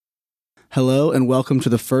Hello and welcome to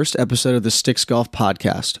the first episode of the Sticks Golf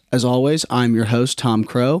Podcast. As always, I'm your host, Tom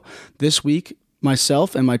Crow. This week,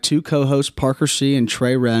 myself and my two co-hosts, Parker C. and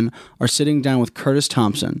Trey Wren, are sitting down with Curtis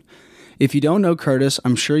Thompson. If you don't know Curtis,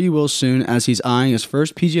 I'm sure you will soon, as he's eyeing his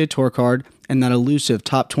first PGA Tour card and that elusive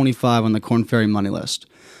top 25 on the Korn Ferry money list.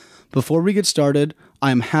 Before we get started,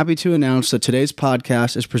 I am happy to announce that today's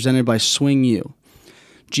podcast is presented by Swing U.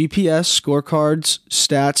 GPS, scorecards,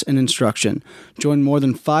 stats, and instruction. Join more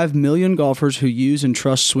than 5 million golfers who use and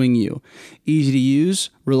trust Swing U. Easy to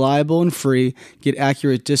use, reliable, and free. Get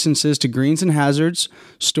accurate distances to greens and hazards,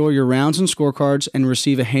 store your rounds and scorecards, and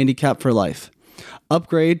receive a handicap for life.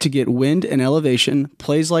 Upgrade to get wind and elevation,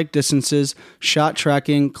 plays-like distances, shot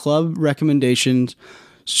tracking, club recommendations,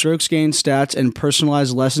 strokes gain stats, and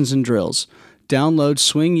personalized lessons and drills. Download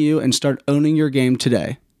Swing U and start owning your game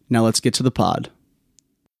today. Now let's get to the pod.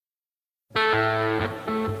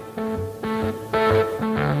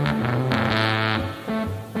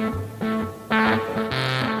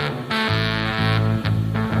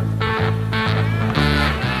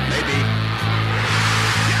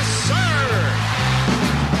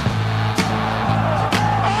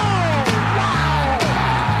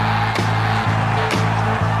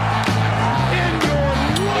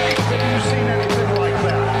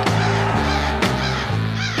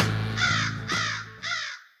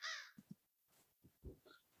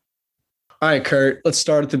 All right, Kurt, let's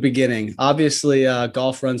start at the beginning. Obviously,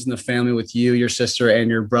 golf runs in the family with you, your sister, and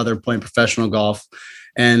your brother playing professional golf,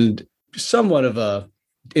 and somewhat of a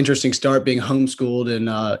interesting start being homeschooled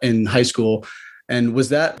in high school. And was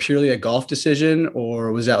that purely a golf decision,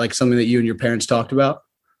 or was that like something that you and your parents talked about?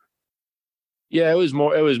 Yeah, it was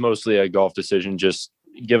mostly a golf decision. Just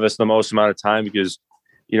give us the most amount of time because,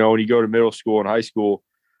 when you go to middle school and high school,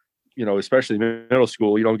 especially middle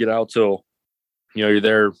school, you don't get out till you're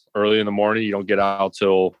there early in the morning. You don't get out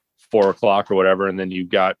till 4 o'clock or whatever. And then you've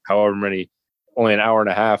got only an hour and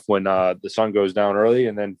a half when the sun goes down early,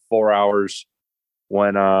 and then 4 hours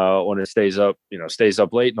when it stays up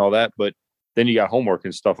late and all that. But then you got homework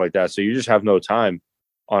and stuff like that. So you just have no time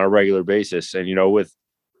on a regular basis. And,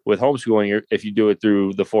 with homeschooling, if you do it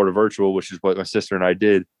through the Florida virtual, which is what my sister and I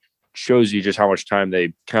did, shows you just how much time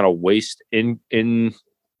they kind of waste in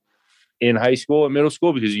high school and middle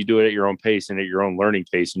school, because you do it at your own pace and at your own learning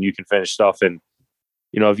pace, and you can finish stuff. And,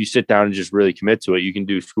 if you sit down and just really commit to it, you can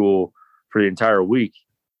do school for the entire week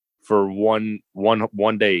for one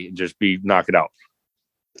day and just knock it out.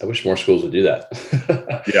 I wish more schools would do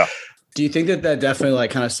that. Yeah. Do you think that definitely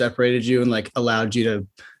like kind of separated you and like allowed you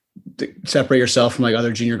to separate yourself from like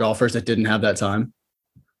other junior golfers that didn't have that time?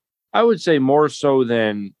 I would say more so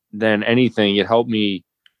than anything, it helped me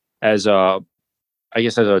as a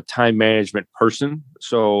time management person.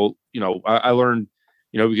 So, I learned,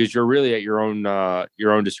 because you're really at your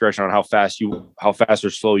own discretion on how fast or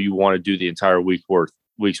slow you want to do the entire week's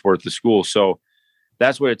worth of school. So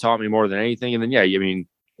that's what it taught me more than anything. And then, yeah,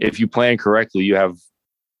 if you plan correctly, you have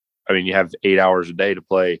 8 hours a day to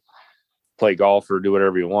play golf or do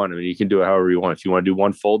whatever you want. You can do it however you want. If you want to do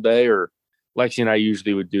one full day, or Lexi and I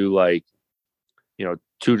usually would do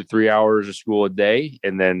 2 to 3 hours of school a day.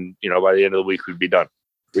 And then, by the end of the week, we'd be done.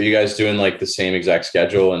 Were you guys doing like the same exact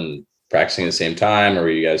schedule and practicing at the same time, or were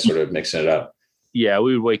you guys sort of mixing it up? Yeah,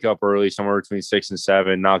 we would wake up early, somewhere between 6 and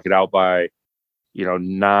 7, knock it out by,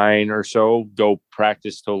 9 or so, go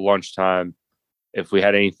practice till lunchtime. If we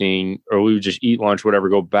had anything, or we would just eat lunch, whatever,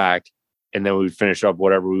 go back. And then we would finish up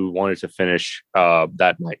whatever we wanted to finish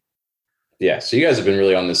that night. Yeah. So you guys have been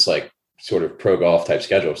really on this like sort of pro golf type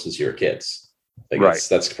schedule since you were kids. Right.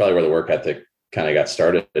 That's probably where the work ethic kind of got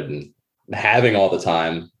started, and having all the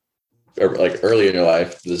time early in your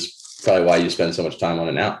life is probably why you spend so much time on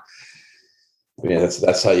it now.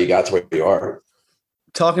 That's how you got to where you are.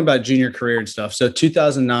 Talking about junior career and stuff. So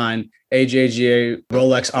 2009 AJGA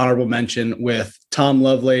Rolex honorable mention with Tom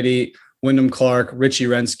Lovelady, Wyndham Clark, Richie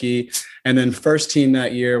Rensky. And then first team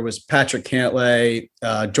that year was Patrick Cantlay,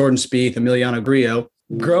 Jordan Spieth, Emiliano Grillo.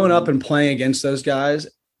 Growing up and playing against those guys,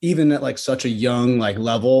 even at like such a young like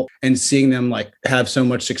level, and seeing them like have so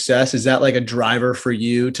much success, is that like a driver for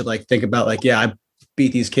you to like think about like, yeah, I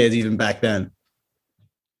beat these kids even back then?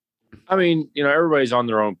 Everybody's on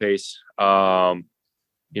their own pace.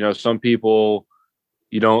 Some people,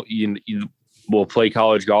 you will play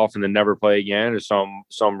college golf and then never play again, or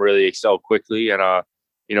some really excel quickly. And,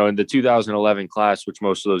 in the 2011 class, which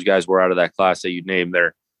most of those guys were out of that class that you named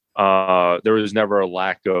there was never a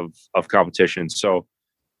lack of competition. So,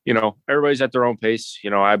 everybody's at their own pace.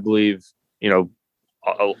 I believe,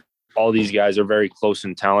 all these guys are very close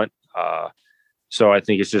in talent. So I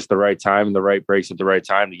think it's just the right time and the right breaks at the right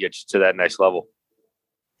time to get you to that next level.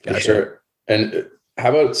 For sure. And how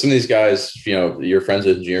about some of these guys, your friends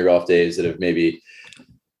with in junior golf days that have maybe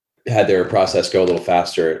had their process go a little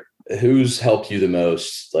faster? Who's helped you the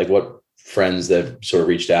most? Like what friends that sort of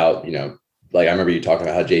reached out, like I remember you talking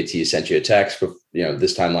about how JT sent you a text,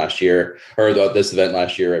 this time last year or this event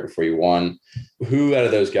last year, right before you won. Who out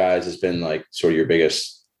of those guys has been like sort of your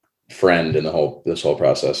biggest friend in this whole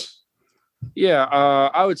process? Yeah,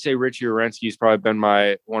 I would say Richie Orensky's probably been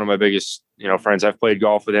one of my biggest, friends. I've played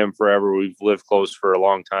golf with him forever. We've lived close for a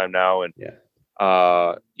long time now, and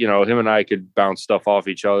him and I could bounce stuff off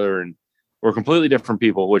each other, and we're completely different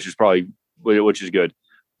people, which is good.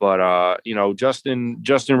 But Justin,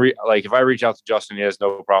 like if I reach out to Justin, he has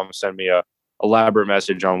no problem sending me a elaborate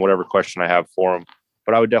message on whatever question I have for him.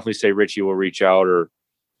 But I would definitely say Richie will reach out or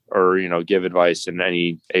give advice in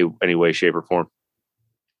any way, shape, or form.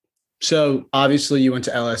 So obviously you went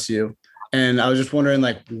to LSU, and I was just wondering,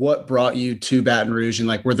 like, what brought you to Baton Rouge, and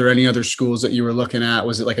like, were there any other schools that you were looking at?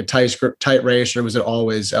 Was it like a tight race, or was it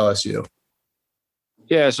always LSU?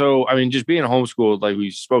 Yeah. So, I mean, just being homeschooled, like we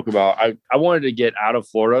spoke about, I wanted to get out of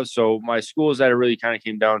Florida. So my schools that it really kind of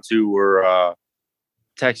came down to were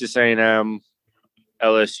Texas A&M,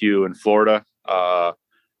 LSU, and Florida.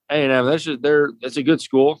 A&M, that's a good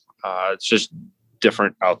school. It's just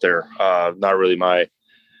different out there. Not really my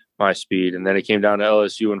speed. And then it came down to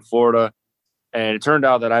LSU and Florida. And it turned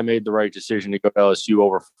out that I made the right decision to go to LSU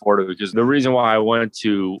over Florida, because the reason why I went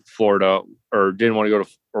to Florida or didn't want to go to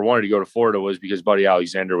or wanted to go to Florida was because Buddy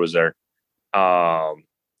Alexander was there.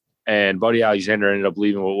 And Buddy Alexander ended up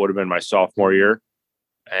leaving what would have been my sophomore year.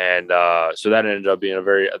 And so that ended up being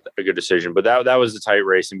a good decision. But that was the tight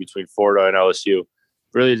race in between Florida and LSU.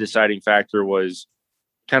 Really, the deciding factor was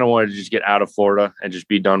kind of wanted to just get out of Florida and just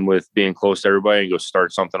be done with being close to everybody and go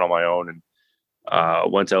start something on my own. And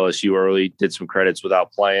went to LSU early, did some credits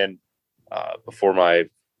without playing before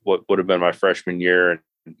what would have been my freshman year,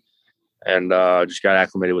 and just got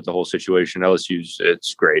acclimated with the whole situation.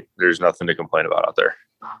 It's great. There's nothing to complain about out there.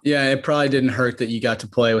 Yeah, it probably didn't hurt that you got to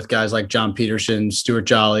play with guys like John Peterson, Stuart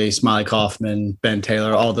Jolly, Smiley Kaufman, Ben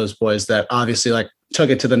Taylor, all those boys that obviously like took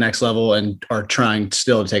it to the next level and are trying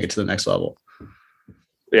still to take it to the next level.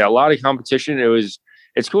 Yeah, a lot of competition.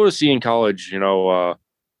 It's cool to see in college,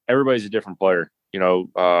 everybody's a different player.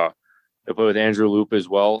 I played with Andrew Loop as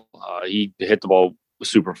well. He hit the ball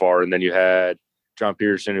super far. And then you had John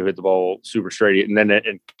Peterson, who hit the ball super straight, and then it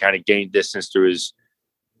kind of gained distance through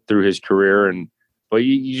his career. But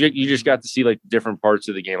you just got to see like different parts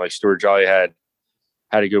of the game. Like Stuart Jolly had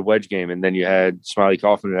a good wedge game, and then you had Smiley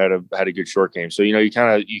Kaufman, who had a good short game. So you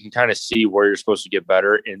can kind of see where you're supposed to get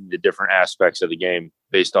better in the different aspects of the game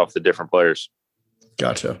based off the different players.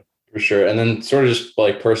 Gotcha. For sure. And then sort of just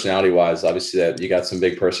like personality wise, obviously that you got some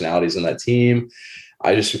big personalities on that team.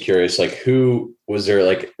 I just am curious, like who was there,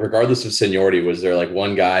 like regardless of seniority, was there like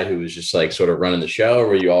one guy who was just like sort of running the show,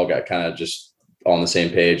 or you all got kind of just on the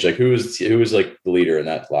same page? Like who was like the leader in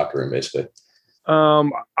that locker room basically?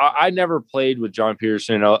 I never played with John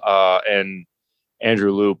Peterson and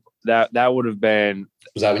Andrew Loop. That would have been.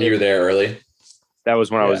 Was that when you were there early? That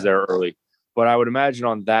was when I was there early. But I would imagine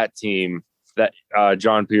on that team that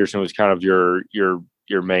John Peterson was kind of your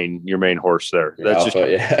main horse there. That's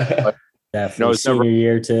Alpha, definitely senior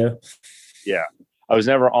year too. Yeah, I was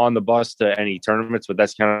never on the bus to any tournaments, but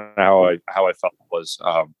that's kind of how I felt it was.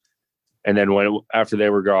 And then after they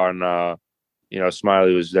were gone,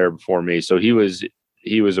 Smiley was there before me, so he was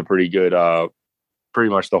a pretty good, pretty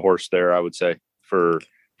much the horse there, I would say, for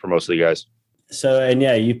most of the guys. So, and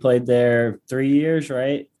yeah, you played there 3 years,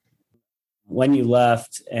 right? When you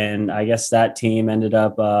left, and I guess that team ended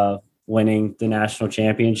up winning the national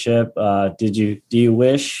championship. Do you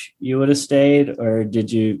wish you would have stayed, or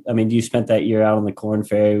you spent that year out on the Korn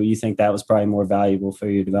Ferry? You think that was probably more valuable for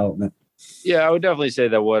your development? Yeah, I would definitely say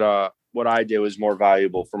that what I did was more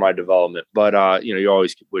valuable for my development. But you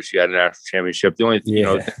always wish you had a national championship. The only thing,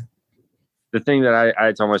 the thing that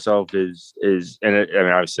I tell myself is,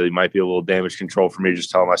 obviously it might be a little damage control for me, just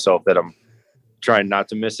telling myself that I'm trying not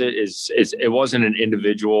to miss it. It wasn't an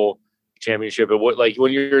individual championship. It was like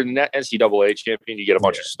when you're the NCAA champion, you get a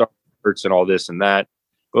bunch of starts and all this and that.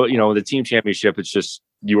 But the team championship, it's just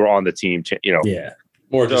you were on the team.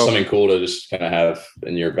 More just something cool to just kind of have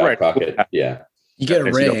in your back pocket. Yeah, you get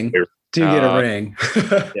a ring. Do you get a ring?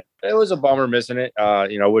 It was a bummer missing it. I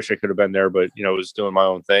wish I could have been there, but I was doing my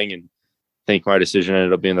own thing, and I think my decision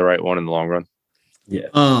ended up being the right one in the long run. Yeah,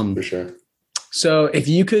 for sure. So if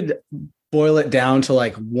you could boil it down to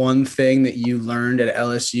like one thing that you learned at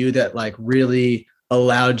LSU that like really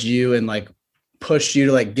allowed you and like pushed you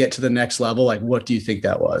to like get to the next level, like what do you think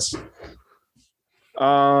that was?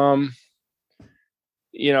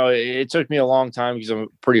 it took me a long time because I'm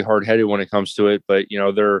pretty hard headed when it comes to it, but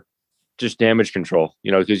they're just damage control,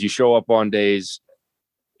 because you show up on days,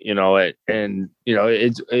 it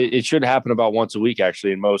should happen about once a week,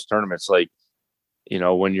 actually, in most tournaments. Like,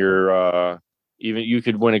 when you're, even you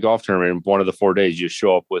could win a golf tournament in one of the 4 days, you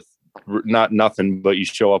show up with not nothing, but you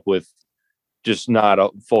show up with just not a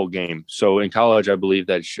full game. So in college, I believe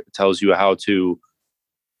that tells you how to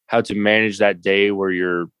manage that day where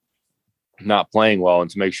you're not playing well and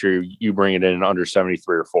to make sure you bring it in under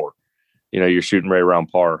 73 or 4. You're shooting right around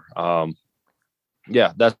par.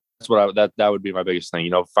 That's what that would be my biggest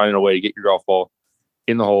thing. Finding a way to get your golf ball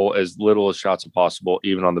in the hole as little as shots as possible,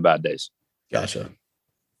 even on the bad days. Gotcha.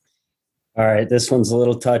 All right, this one's a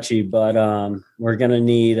little touchy, but we're gonna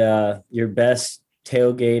need your best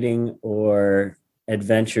tailgating or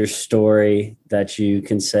adventure story that you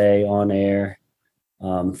can say on air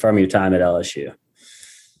from your time at LSU.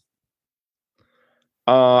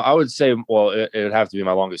 I would say, well, it would have to be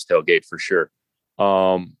my longest tailgate for sure.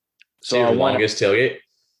 So your longest tailgate?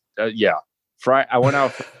 Yeah. Friday, I went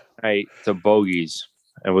out Friday night to Bogies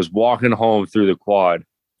and was walking home through the quad,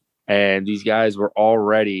 and these guys were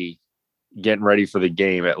already getting ready for the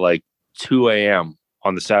game at like 2 a.m.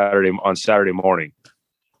 on Saturday morning.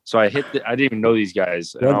 So I didn't even know these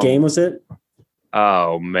guys. What game was it?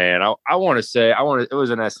 Oh man. I want to say, it was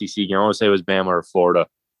an SEC game. I want to say it was Bama or Florida.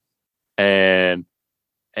 And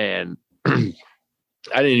I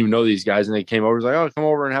didn't even know these guys, and they came over. It was like, oh, come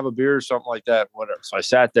over and have a beer or something like that. Whatever. So I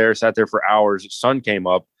sat there for hours. The sun came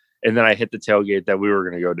up, and then I hit the tailgate that we were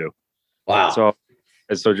going to go do. Wow.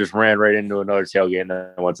 So just ran right into another tailgate, and then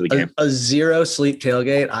I went to the game. A zero sleep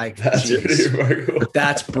tailgate.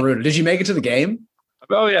 That's brutal. Did you make it to the game?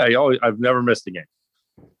 Oh yeah. I've never missed a game.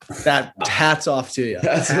 That hats off to you.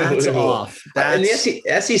 That's hats off. In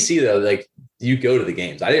the SEC though, like you go to the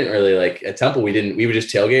games. I didn't really at Temple. We would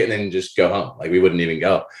just tailgate and then just go home. Like we wouldn't even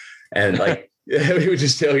go. And we would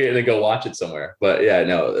just tailgate and then go watch it somewhere. But yeah,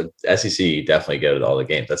 no, SEC definitely go to all the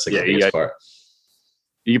games. That's the biggest part.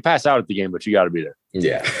 You can pass out at the game, but you got to be there.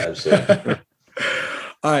 Yeah, absolutely.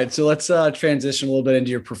 All right, so let's transition a little bit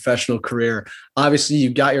into your professional career. Obviously,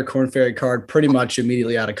 you got your Korn Ferry card pretty much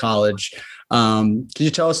immediately out of college. Can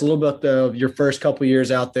you tell us a little bit about your first couple of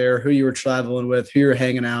years out there, who you were traveling with, who you were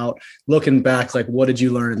hanging out, looking back, like what did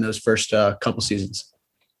you learn in those first couple seasons?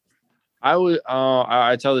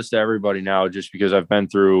 I tell this to everybody now, just because I've been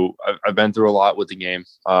through a lot with the game.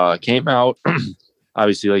 Came out,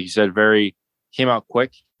 obviously, like you said, came out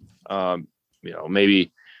quick.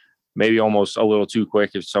 Maybe almost a little too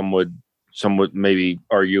quick, if some would maybe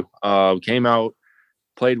argue. Came out,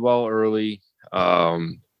 played well early. I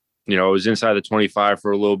was inside the 25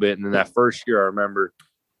 for a little bit. And then that first year, I remember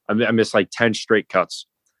I missed like 10 straight cuts.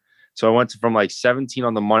 So I went from like 17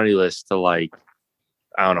 on the money list to like,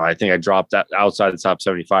 I don't know, I think I dropped that outside the top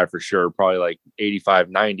 75 for sure, probably like 85,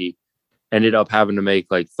 90. Ended up having to make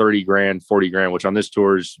like 30 grand, 40 grand, which on this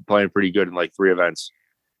tour is playing pretty good in like 3 events,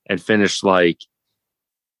 and finished like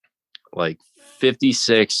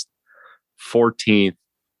 56th, 14th,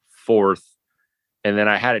 4th. And then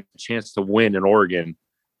I had a chance to win in Oregon.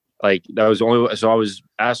 Like that was so I was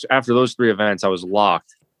asked after those 3 events, I was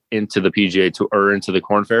locked into the PGA Tour or into the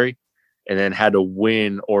Korn Ferry, and then had to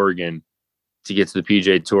win Oregon to get to the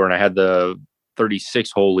PGA Tour. And I had the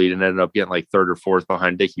 36 hole lead and ended up getting like 3rd or 4th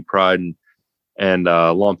behind Dickie Pride and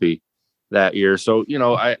Lumpy that year. So,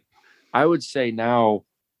 I would say now,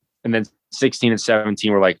 and then 16 and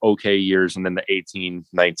 17 were like okay years. And then the 18,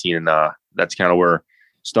 19, and that's kind of where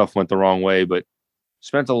stuff went the wrong way, but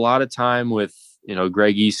spent a lot of time with,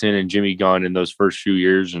 Greg Eason and Jimmy Gunn in those first few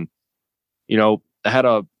years. And, I had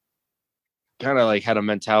a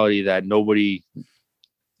mentality that nobody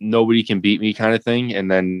can beat me kind of thing. And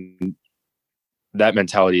then that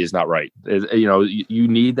mentality is not right. You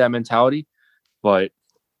need that mentality, but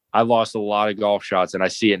I lost a lot of golf shots, and I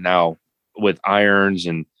see it now with irons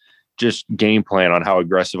and just game plan on how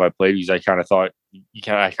aggressive I played, because I kind of thought I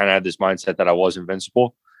kind of had this mindset that I was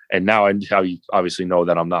invincible. And now you obviously know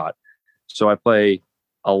that I'm not. So I play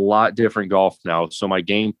a lot different golf now. So my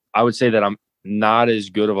game, I would say that I'm not as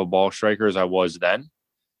good of a ball striker as I was then,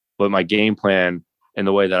 but my game plan and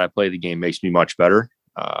the way that I play the game makes me much better,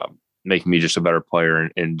 making me just a better player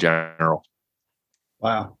in general.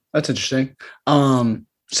 Wow. That's interesting.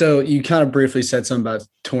 So you kind of briefly said something about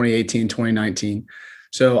 2018, 2019.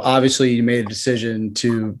 So obviously you made a decision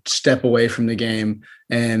to step away from the game.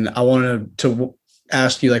 And I wanted to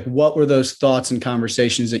ask you, what were those thoughts and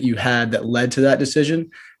conversations that you had that led to that decision?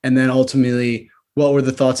 And then ultimately, what were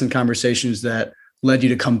the thoughts and conversations that led you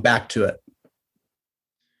to come back to it?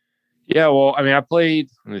 Yeah, well, I mean, I played,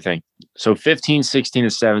 let me think. So 15, 16,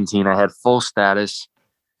 and 17, I had full status.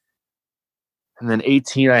 And then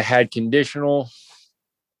 18, I had conditional.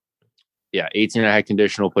 Yeah, 18, I had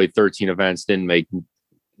conditional, played 13 events, didn't make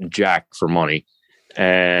jack for money.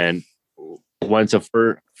 And went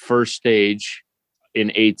to first stage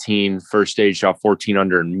in 18, first stage, shot 14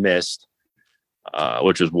 under and missed,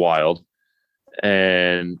 which was wild.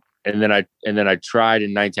 And then I tried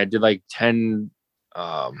in 19. I did like 10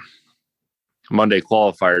 Monday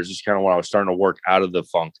qualifiers, just kind of when I was starting to work out of the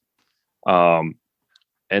funk.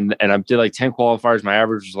 And I did like 10 qualifiers. My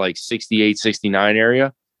average was like 68, 69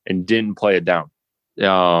 area and didn't play it down.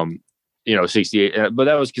 68, but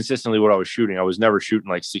that was consistently what I was shooting. I was never shooting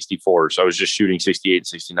like 64. So I was just shooting 68 and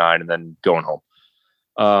 69 and then going home.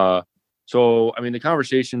 So, I mean, the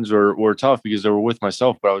conversations were tough because they were with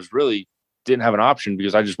myself, but I was really didn't have an option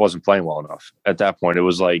because I just wasn't playing well enough at that point. It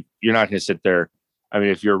was like, you're not going to sit there. I mean,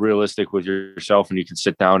 if you're realistic with yourself and you can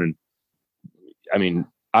sit down and, I mean,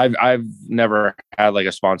 I've never had like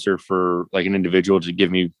a sponsor for like an individual to give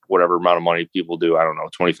me whatever amount of money people do. I don't know,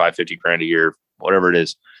 25, 50 grand a year, whatever it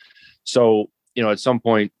is. So, at some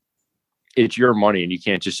point it's your money and you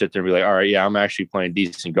can't just sit there and be like, all right, yeah, I'm actually playing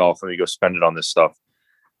decent golf. Let me go spend it on this stuff.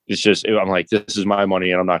 It's just, I'm like, this is my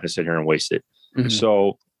money and I'm not going to sit here and waste it. Mm-hmm.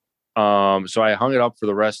 So I hung it up for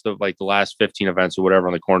the rest of like the last 15 events or whatever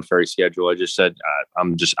on the Korn Ferry schedule. I just said,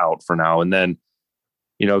 I'm just out for now. And then,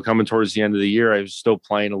 coming towards the end of the year, I was still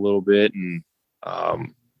playing a little bit and I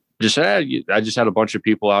just had a bunch of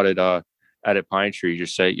people out at Pine Tree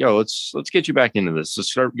just say, yo, let's get you back into this.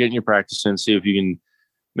 Let's start getting you practicing, see if you can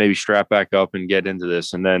maybe strap back up and get into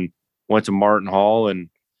this. And then went to Martin Hall and,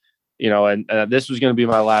 and this was going to be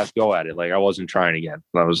my last go at it. Like I wasn't trying again.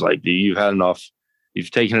 And I was like, you've had enough.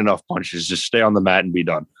 You've taken enough punches. Just stay on the mat and be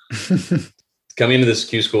done. Coming into this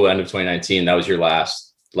Q school end of 2019, that was your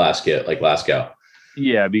last go.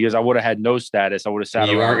 Yeah, because I would have had no status. I would have sat.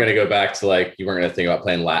 You aren't going to go back to like, you weren't going to think about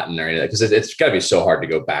playing Latin or anything, because it's got to be so hard to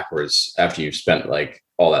go backwards after you've spent like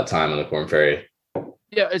all that time on the Korn Ferry.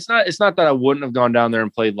 Yeah, it's not that I wouldn't have gone down there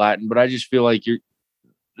and played Latin, but I just feel like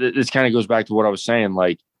this kind of goes back to what I was saying.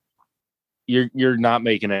 Like you're not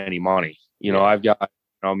making any money. I've got,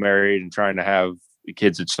 married and trying to have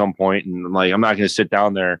kids at some point, and I'm like, I'm not going to sit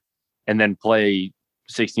down there and then play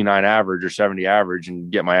 69 average or 70 average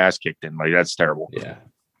and get my ass kicked in. Like that's terrible. Yeah.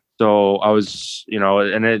 So I was,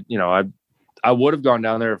 I would have gone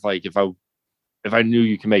down there if I knew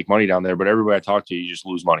you can make money down there, but everybody I talked to, you just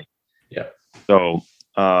lose money. Yeah. So,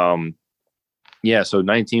 so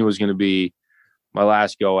 19 was going to be my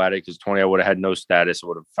last go at it, because 20, I would have had no status. I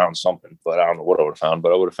would have found something, but I don't know what I would have found,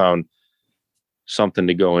 but I would have found something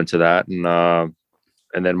to go into that.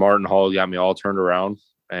 And then Martin Hall got me all turned around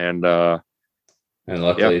and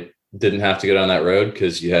luckily didn't have to go down that road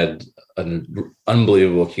because you had an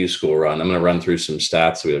unbelievable Q school run. I'm going to run through some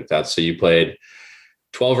stats we looked at. So you played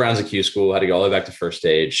 12 rounds of Q school, had to go all the way back to first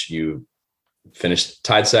stage. You finished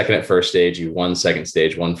tied second at first stage. You won second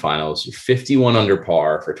stage, won finals. You're 51 under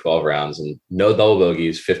par for 12 rounds and no double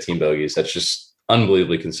bogeys, 15 bogeys. That's just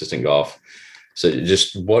unbelievably consistent golf. So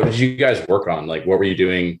just what did you guys work on? Like, what were you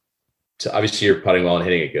doing? Obviously you're putting well and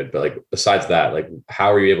hitting it good, but like besides that, like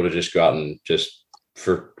how were you able to just go out and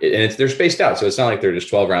they're spaced out. So it's not like they're just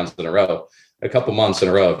 12 rounds in a row, a couple months in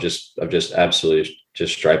a row of just absolutely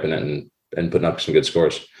just striping it and putting up some good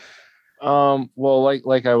scores. Well,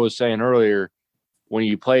 like I was saying earlier, when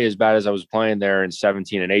you play as bad as I was playing there in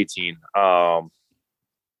 17 and 18,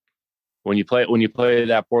 when you play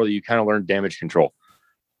that poorly, you kind of learn damage control.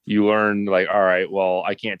 You learn like, all right, well,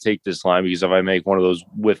 I can't take this line because if I make one of those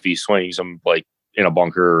whiffy swings, I'm like in a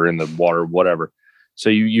bunker or in the water, whatever. So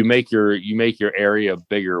you make your area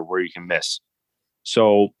bigger where you can miss.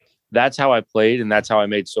 So that's how I played, and that's how I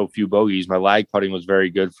made so few bogeys. My lag putting was very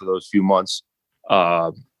good for those few months.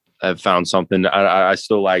 I've found something. I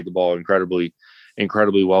still lag the ball incredibly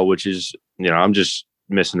well, which is, I'm just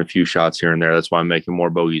missing a few shots here and there. That's why I'm making more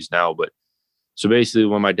bogeys now. But so basically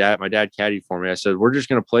when my dad caddied for me, I said, we're just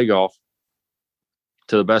going to play golf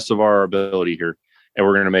to the best of our ability here. And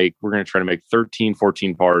we're going to try to make 13,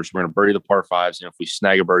 14 pars. We're going to birdie the par fives. And if we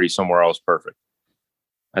snag a birdie somewhere else, perfect.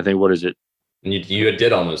 I think, what is it? And you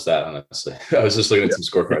did almost that, honestly. I was just looking at some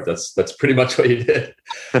scorecards. That's pretty much what you did.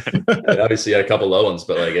 Obviously you had a couple low ones,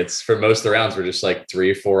 but like it's for most of the rounds, we're just like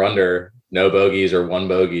 3-4 under, no bogeys or one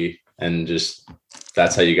bogey. And just,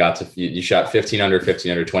 that's how you got to, you shot 15 under,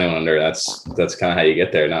 21 under. That's kind of how you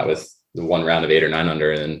get there. Not with the one round of 8 or 9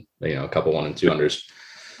 under and then, a couple 1 and 2 unders.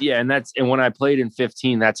 Yeah. And when I played in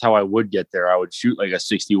 15, that's how I would get there. I would shoot like a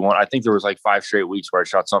 61. I think there was like 5 straight weeks where I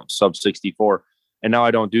shot something sub 64. And now I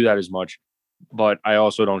don't do that as much. but I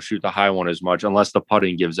also don't shoot the high one as much unless the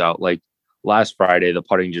putting gives out. Like last Friday, the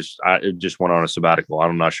putting it just went on a sabbatical.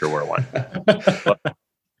 I'm not sure where it went.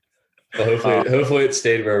 But, well, hopefully it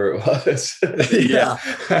stayed wherever it was. Yeah.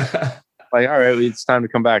 Like, all right, it's time to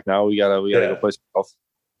come back now. We gotta go play some golf.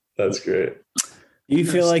 That's great. Do you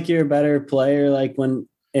feel like you're a better player, like when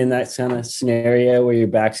in that kind of scenario where your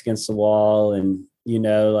back's against the wall and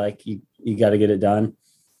like you got to get it done,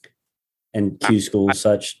 and Q-school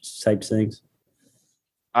such types things?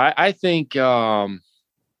 I think, I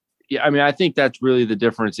mean, I think that's really the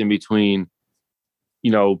difference in between,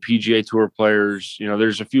 PGA Tour players.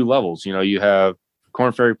 There's a few levels. You have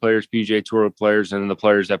Korn Ferry players, PGA Tour players, and then the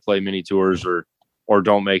players that play mini tours or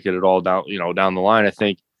don't make it at all down the line. I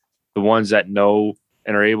think the ones that know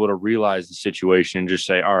and are able to realize the situation and just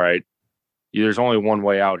say, all right, there's only one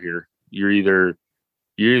way out here. You're either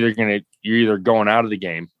going out of the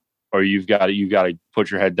game, or you've got to put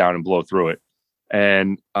your head down and blow through it.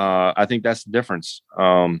 And I think that's the difference.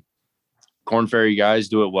 Korn Ferry guys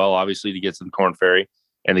do it well, obviously, to get to the Korn Ferry,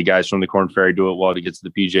 and the guys from the Korn Ferry do it well to get to the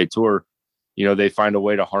PGA Tour. They find a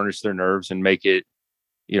way to harness their nerves and make it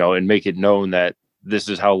known that this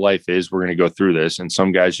is how life is. We're going to go through this. And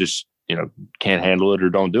some guys just, can't handle it or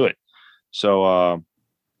don't do it. So,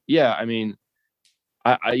 I mean,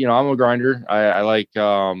 I'm a grinder. I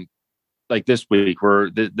like this week where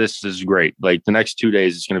this is great. Like the next 2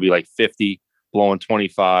 days, it's going to be like 50, blowing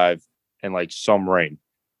 25 and like some rain.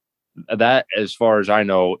 That, as far as I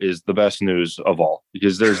know, is the best news of all,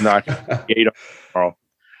 because there's not tomorrow.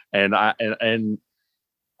 And I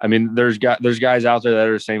mean, there's guys out there that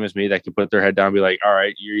are the same as me that can put their head down and be like, all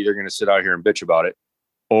right, you're either going to sit out here and bitch about it,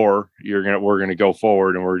 or we're going to go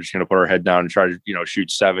forward and we're just going to put our head down and try to, shoot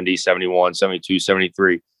 70, 71, 72,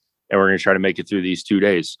 73. And we're going to try to make it through these 2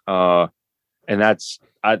 days. And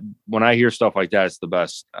when I hear stuff like that, it's the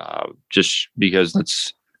best, just because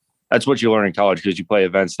that's what you learn in college, because you play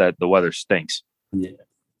events that the weather stinks. Yeah.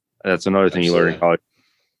 That's another thing you learn in college.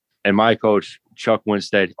 And my coach, Chuck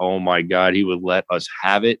Winstead, oh my God, he would let us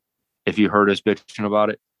have it if he heard us bitching about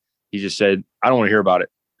it. He just said, I don't want to hear about it.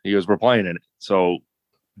 He goes, we're playing in it, so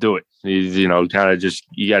do it. He's, kind of just,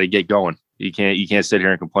 you got to get going. You can't sit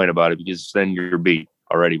here and complain about it, because then you're beat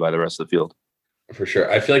already by the rest of the field. For sure.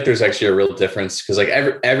 I feel like there's actually a real difference, because like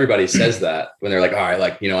everybody says that when they're like, all right,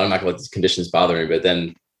 like, I'm not gonna let these conditions bother me. But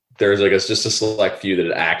then there's like, it's just a select few that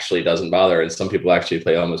it actually doesn't bother. And some people actually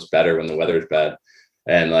play almost better when the weather is bad.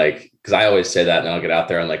 And like, because I always say that, and I'll get out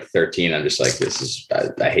there on like 13. I'm just like,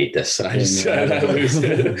 I hate this. And I lose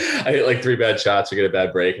it. I hit like 3 bad shots or get a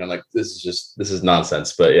bad break. And I'm like, this is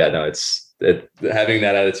nonsense. But yeah, no, having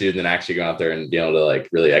that attitude and then actually going out there and being able to like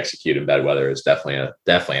really execute in bad weather is definitely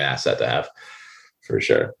an asset to have, for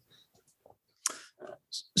sure.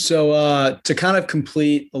 So to kind of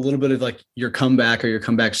complete a little bit of like your comeback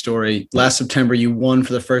story, last September, you won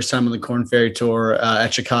for the first time on the Korn Ferry Tour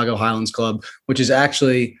at Chicago Highlands Club, which is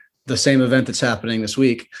actually the same event that's happening this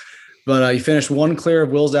week. But you finished one clear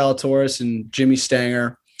of Will Zalatoris and Jimmy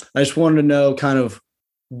Stanger. I just wanted to know kind of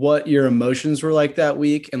what your emotions were like that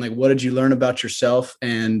week, and like, what did you learn about yourself?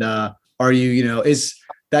 And are you, is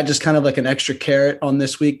that just kind of like an extra carrot on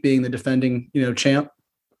this week being the defending, champ?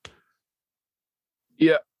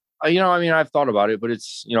 Yeah. I mean, I've thought about it, but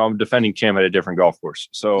it's, I'm defending champ at a different golf course.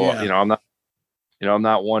 So, I'm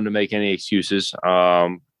not one to make any excuses.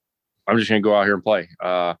 I'm just going to go out here and play.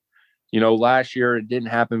 Last year it didn't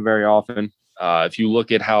happen very often. If you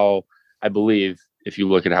look at how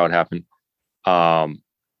it happened,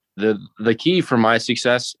 the key for my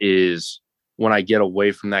success is when I get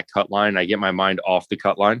away from that cut line, I get my mind off the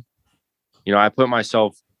cut line. I put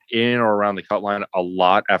myself in or around the cut line a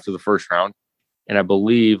lot after the first round. And I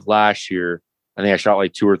believe last year, I think I shot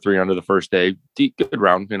like 2 or 3 under the first day. Good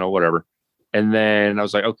round, whatever. And then I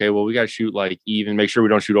was like, okay, well, we got to shoot like even, make sure we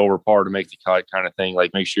don't shoot over par to make the cut kind of thing.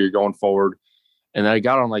 Like, make sure you're going forward. And then I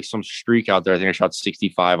got on like some streak out there. I think I shot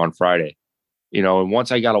 65 on Friday, and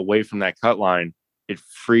once I got away from that cut line, it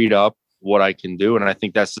freed up what I can do. And I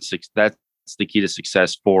think that's the key to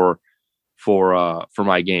success for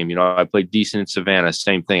my game. I played decent in Savannah.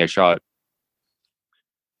 Same thing. I shot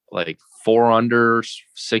like 4 under,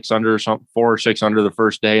 6 under, or something, 4 or 6 under the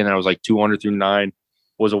first day. And then I was like 2 under through 9,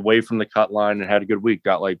 was away from the cut line and had a good week,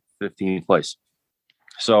 got like 15th place.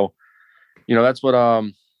 So, that's what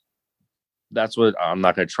I'm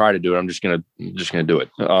not going to try to do it. I'm just going to do it.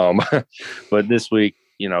 But this week,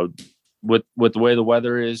 with the way the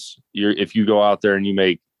weather is, if you go out there and you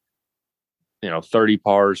make, 30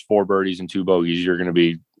 pars, 4 birdies and 2 bogeys, you're going to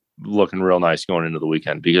be looking real nice going into the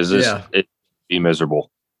weekend, because it'd be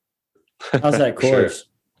miserable. How's that course? Sure.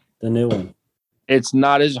 The new one? It's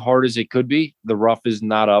not as hard as it could be. The rough is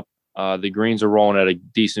not up. The greens are rolling at a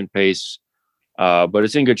decent pace, but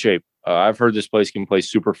it's in good shape. I've heard this place can play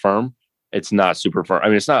super firm. It's not super firm. I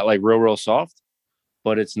mean, it's not like real soft,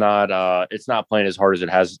 but it's not playing as hard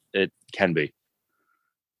as it can be.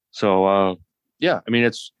 So yeah, I mean,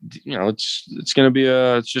 it's just going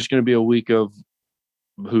to be a week of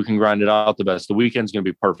who can grind it out the best. The weekend's going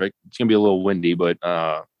to be perfect. It's going to be a little windy, but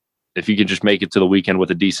if you could just make it to the weekend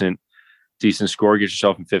with a decent score, get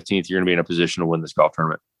yourself in 15th, you're going to be in a position to win this golf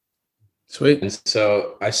tournament. Sweet. And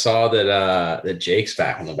so I saw that Jake's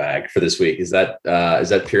back in the bag for this week. Is that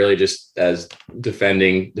purely just as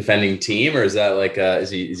defending team, or is that like is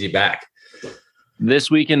he back this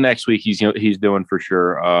week and next week? He's doing for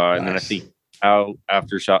sure. Nice. And then I think out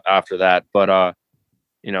after that, but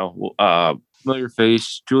familiar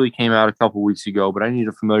face. Julie came out a couple weeks ago, but I need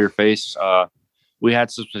a familiar face. We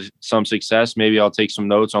had some success. Maybe I'll take some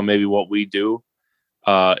notes on maybe what we do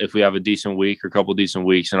if we have a decent week or a couple decent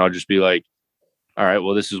weeks, and I'll just be like, all right,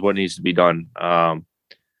 well, this is what needs to be done.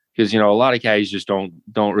 Because a lot of caddies just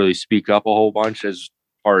don't really speak up a whole bunch as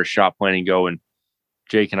far as shot planning go. And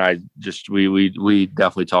Jake and I just we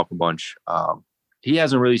definitely talk a bunch. He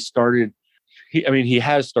hasn't really started. He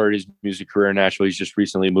has started his music career in Nashville. He's just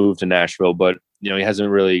recently moved to Nashville, but he hasn't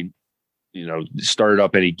really, started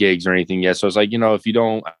up any gigs or anything yet. So it's like, if you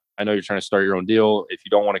don't, I know you're trying to start your own deal. If you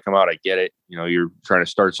don't want to come out, I get it. You're trying to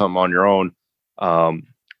start something on your own.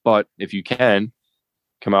 But if you can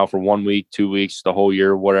come out for 1 week, 2 weeks, the whole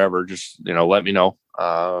year, whatever, just, let me know.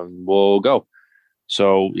 We'll go.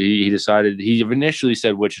 So he decided, he initially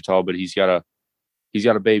said Wichita, but he's got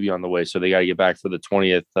a baby on the way. So they got to get back for the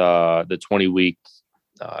 20th, the 20-week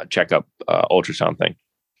checkup ultrasound thing.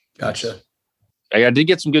 Gotcha. I did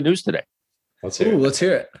get some good news today. Let's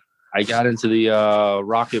hear it. I got into the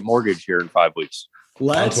Rocket Mortgage here in 5 weeks.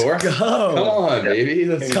 Let's go. Come on, baby.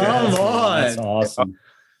 Come on. That's awesome.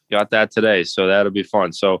 Got that today. So that'll be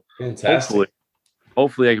fun. So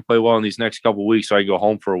hopefully I can play well in these next couple of weeks so I can go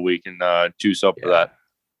home for a week and juice up for that.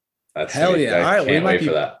 That's hell yeah. All right. We might be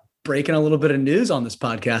for that. Breaking a little bit of news on this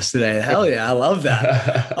podcast today. Hell yeah. I love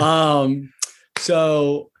that.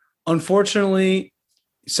 So unfortunately,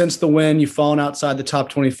 since the win, you've fallen outside the top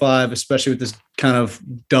 25, especially with this kind of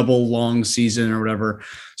double long season or whatever.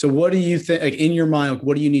 So what do you think, like in your mind, like,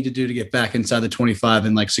 what do you need to do to get back inside the 25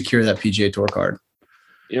 and like secure that PGA Tour card?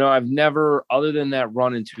 I've never, other than that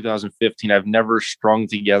run in 2015, I've never strung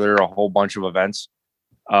together a whole bunch of events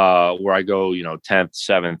where I go, 10th,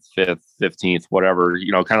 7th, 5th, 15th, whatever,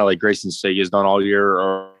 kind of like Grayson Sage has done all year.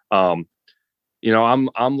 Or, I'm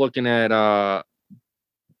looking at,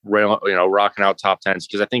 rocking out top 10s,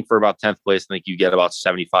 because I think for about 10th place, I think you get about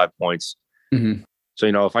 75 points. Mm-hmm. So,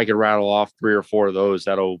 if I could rattle off 3 or 4 of those,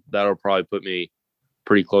 that'll probably put me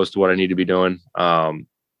pretty close to what I need to be doing.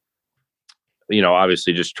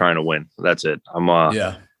 Obviously just trying to win. That's it. I'm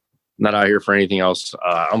not out here for anything else.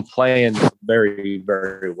 I'm playing very,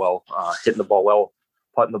 very well, hitting the ball well,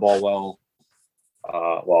 putting the ball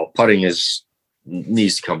well. Putting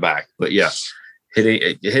needs to come back, but yeah,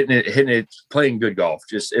 hitting it, playing good golf.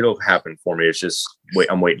 Just, it'll happen for me. It's just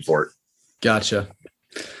I'm waiting for it. Gotcha.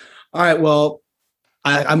 All right. Well,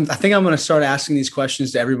 I think I'm going to start asking these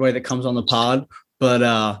questions to everybody that comes on the pod. But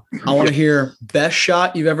I want to hear best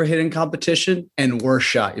shot you've ever hit in competition and worst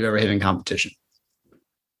shot you've ever hit in competition.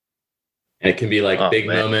 And it can be like big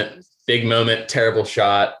moment, terrible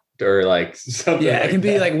shot, or like something. Yeah, it can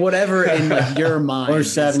be like whatever in like your mind. Or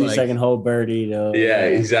 70-second hole birdie. Yeah,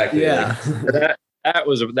 exactly. Yeah. That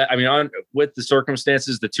was with the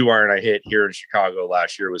circumstances, the 2-iron I hit here in Chicago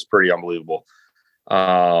last year was pretty unbelievable.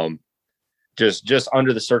 Just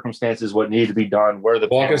under the circumstances, what needed to be done, where the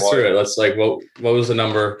walk us through it. Let's like, what was the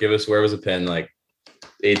number? Give us, where was the pin? Like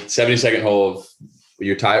a 70-second hole of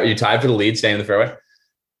you tied for the lead, staying in the fairway.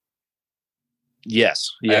 Yes.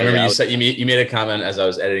 Yeah. I remember you said you made a comment as I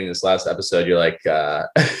was editing this last episode. You're like,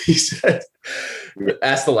 you said,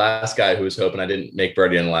 ask the last guy who was hoping I didn't make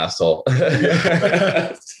birdie on the last hole.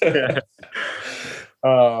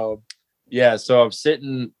 Yeah, so I'm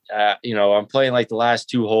sitting, I'm playing like the last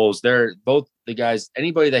 2 holes. They're both the guys,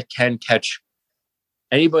 anybody that can catch,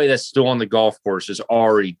 anybody that's still on the golf course is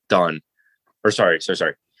already done. Or sorry.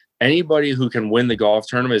 Anybody who can win the golf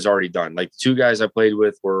tournament is already done. Like the 2 guys I played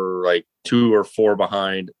with were like 2 or 4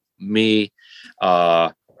 behind me.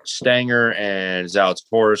 Stanger and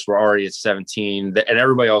Zalatoris were already at 17, and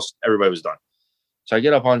everybody was done. So I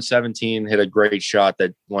get up on 17, hit a great shot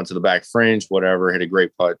that went to the back fringe, whatever, hit a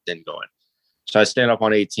great putt, didn't go in. So I stand up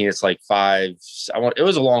on 18. It's like 5. It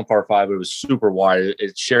was a long par 5, but it was super wide.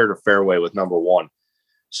 It shared a fairway with number 1.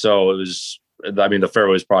 So it was, the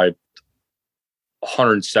fairway was probably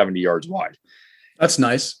 170 yards wide. That's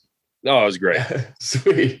nice. Oh, it was great.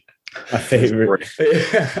 Sweet. My favorite.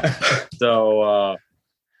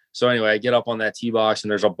 So anyway, I get up on that tee box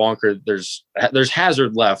and there's a bunker. There's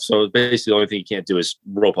hazard left. So basically the only thing you can't do is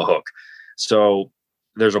rope a hook. So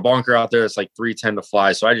there's a bunker out there. It's like 310 to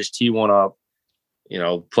fly. So I just tee one up,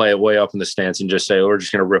 play it way up in the stance and just say, we're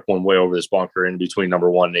just going to rip one way over this bunker in between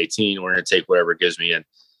number 1 and 18. We're going to take whatever it gives me in.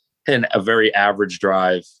 And a very average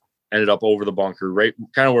drive ended up over the bunker, right?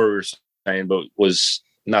 Kind of where we were saying, but was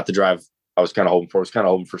not the drive I was kind of hoping for. I was kind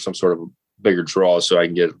of hoping for some sort of a bigger draw so I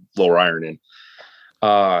can get lower iron in.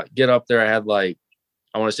 Get up there. I want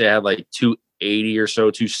to say I had like 280 or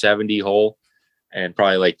so, 270 hole and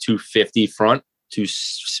probably like 250 front,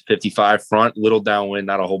 255 front, little downwind,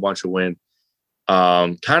 not a whole bunch of wind.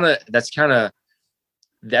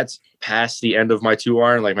 That's past the end of my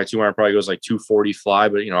 2-iron. Like my 2-iron probably goes like 240 fly,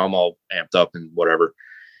 but I'm all amped up and whatever.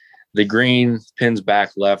 The green pins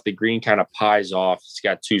back left. The green kind of pies off. It's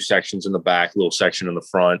got 2 sections in the back, little section in the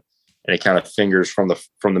front, and it kind of fingers from the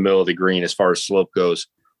middle of the green as far as slope goes.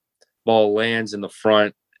 Ball lands in the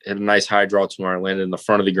front, hit a nice high draw 2-iron, landed in the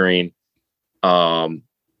front of the green. Front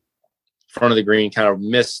of the green kind of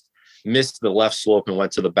missed the left slope and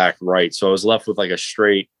went to the back right. So I was left with like a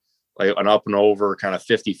straight, like an up and over kind of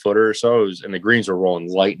 50-footer or so. And the greens were rolling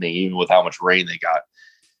lightning, even with how much rain they got.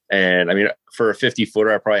 And I mean, for a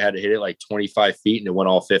 50-footer, I probably had to hit it like 25 feet and it went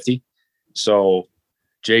all 50. So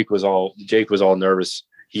Jake was all nervous.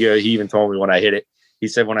 He even told me when I hit it, he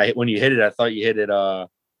said, when you hit it, I thought you hit it, the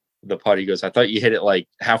putt. He goes, I thought you hit it like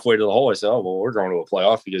halfway to the hole. I said, oh, well, we're going to a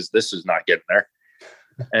playoff because this is not getting there.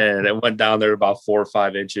 And it went down there about 4 or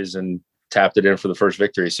 5 inches and tapped it in for the first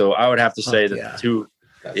victory. So I would have to say that the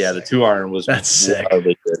 2-iron was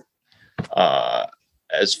wildly good.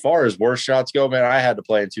 As far as worst shots go, man, I had to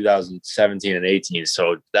play in 2017 and 18.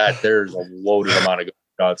 So there's a loaded amount of good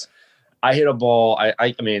shots. I hit a ball.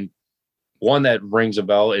 I mean, one that rings a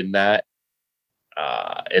bell in that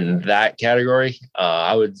category.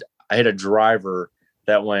 I hit a driver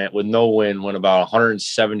that went with no wind, went about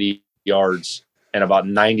 170 yards and about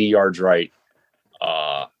 90 yards right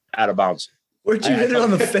out of bounds. Where'd you hit it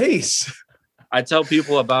on the face? I tell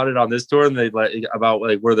people about it on this tour, and they about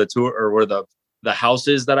where the tour or where the house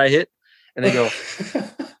is that I hit, and they go,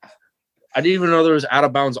 I didn't even know there was out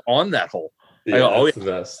of bounds on that hole. Yeah, I go, the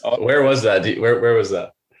best. Where was that? Where was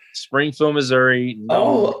that? Springfield, Missouri.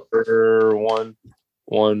 Number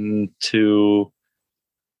 1, 2,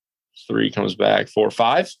 3 comes back. 4,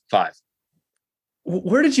 5.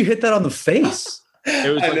 Where did you hit that on the face?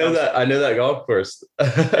 It was I know that golf course.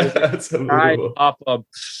 That's unbelievable. Pop-up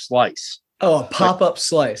slice. Oh, a pop-up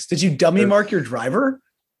slice. Did you dummy mark your driver?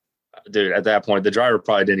 Dude, at that point, the driver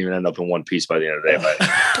probably didn't even end up in one piece by the end of the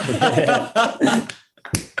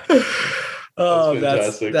day. Oh,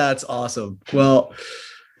 that's awesome. Well,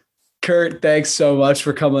 Kurt, thanks so much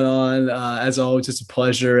for coming on. As always, it's a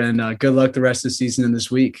pleasure, and good luck the rest of the season and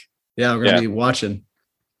this week. Yeah, we're going to be watching.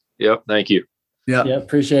 Yep, thank you. Yeah,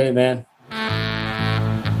 appreciate it, man.